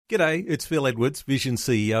G'day, it's Phil Edwards, Vision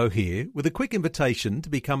CEO here, with a quick invitation to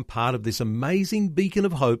become part of this amazing beacon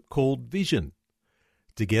of hope called Vision.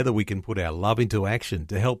 Together we can put our love into action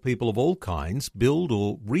to help people of all kinds build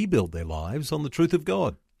or rebuild their lives on the truth of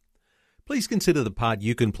God. Please consider the part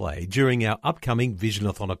you can play during our upcoming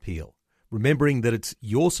Visionathon appeal, remembering that it's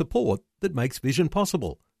your support that makes Vision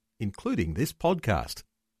possible, including this podcast.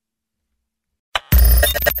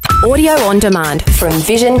 Audio on demand from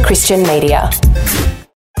Vision Christian Media.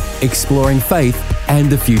 Exploring faith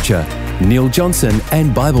and the future. Neil Johnson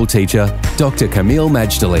and Bible teacher Dr. Kameel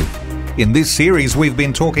Majdali. In this series, we've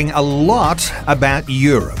been talking a lot about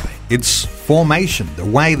Europe, its formation, the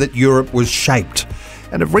way that Europe was shaped,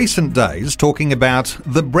 and of recent days talking about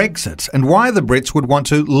the Brexit and why the Brits would want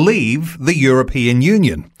to leave the European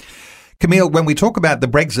Union. Kameel, when we talk about the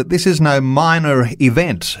Brexit, this is no minor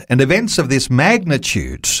event, and events of this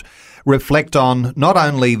magnitude reflect on not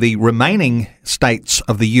only the remaining states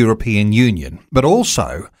of the European Union, but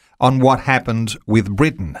also on what happened with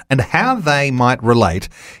Britain and how they might relate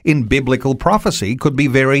in biblical prophecy could be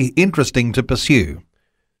very interesting to pursue.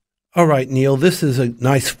 All right, Neil, this is a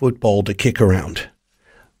nice football to kick around.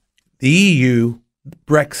 The EU,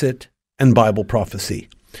 Brexit, and Bible prophecy.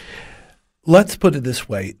 Let's put it this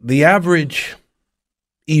way. The average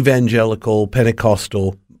evangelical,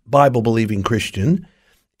 Pentecostal, Bible-believing Christian,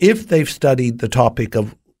 if they've studied the topic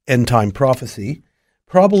of end-time prophecy,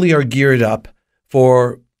 probably are geared up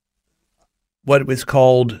for what was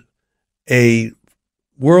called a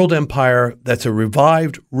world empire that's a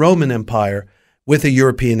revived Roman Empire with a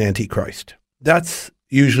European Antichrist. That's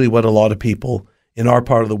usually what a lot of people in our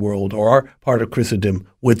part of the world or our part of Christendom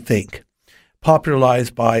would think.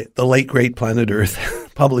 Popularized by the late great Planet Earth,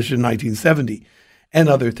 published in 1970, and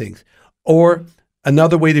other things. Or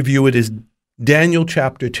another way to view it is Daniel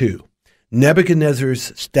chapter 2,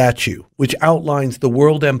 Nebuchadnezzar's statue, which outlines the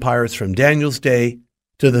world empires from Daniel's day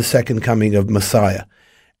to the second coming of Messiah.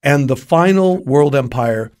 And the final world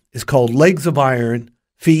empire is called legs of iron,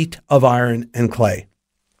 feet of iron and clay.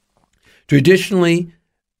 Traditionally,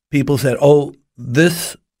 people said,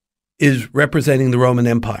 this is representing the Roman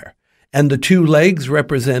Empire. And the two legs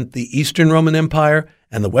represent the Eastern Roman Empire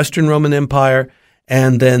and the Western Roman Empire,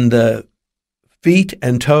 and then the feet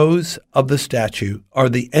and toes of the statue are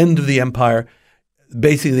the end of the empire.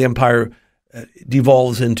 Basically, the empire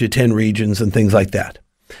devolves into 10 regions and things like that.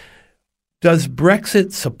 Does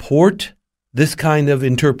Brexit support this kind of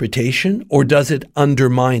interpretation, or does it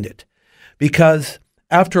undermine it? Because,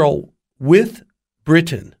 after all, with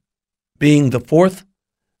Britain being the fourth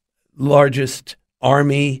largest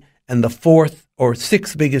army and the fourth or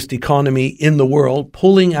sixth biggest economy in the world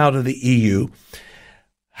pulling out of the EU,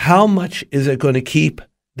 how much is it going to keep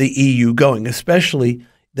the EU going, especially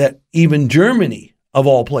that even Germany, of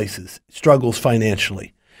all places, struggles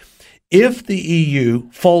financially? If the EU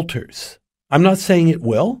falters, I'm not saying it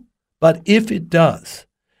will, but if it does,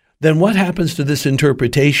 then what happens to this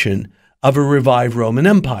interpretation of a revived Roman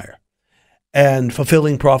Empire and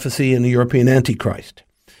fulfilling prophecy in the European Antichrist?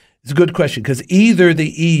 It's a good question, because either the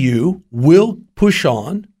EU will push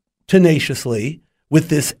on tenaciously with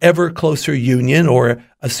this ever closer union or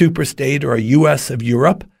a superstate or a U.S. of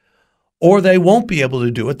Europe, or they won't be able to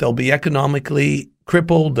do it. They'll be economically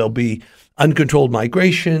crippled, there'll be uncontrolled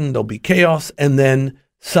migration, there'll be chaos, and then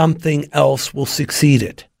something else will succeed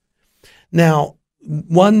it. Now,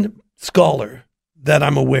 one scholar that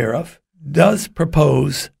I'm aware of does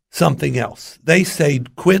propose something else. They say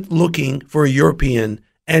quit looking for a European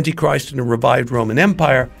Antichrist and a revived Roman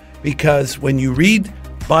Empire, because when you read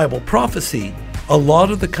Bible prophecy, a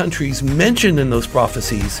lot of the countries mentioned in those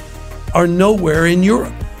prophecies are nowhere in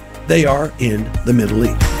Europe. They are in the Middle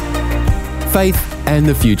East. Faith and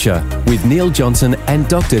the Future with Neil Johnson and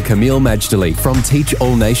Dr. Kameel Majdali from Teach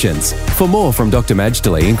All Nations. For more from Dr.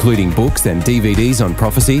 Majdali, including books and DVDs on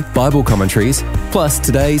prophecy, Bible commentaries, plus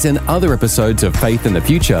today's and other episodes of Faith and the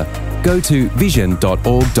Future, go to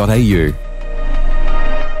vision.org.au.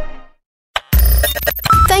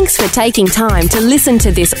 Thanks for taking time to listen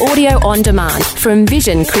to this audio on demand from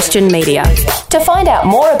Vision Christian Media. To find out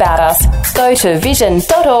more about us, go to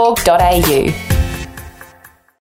vision.org.au.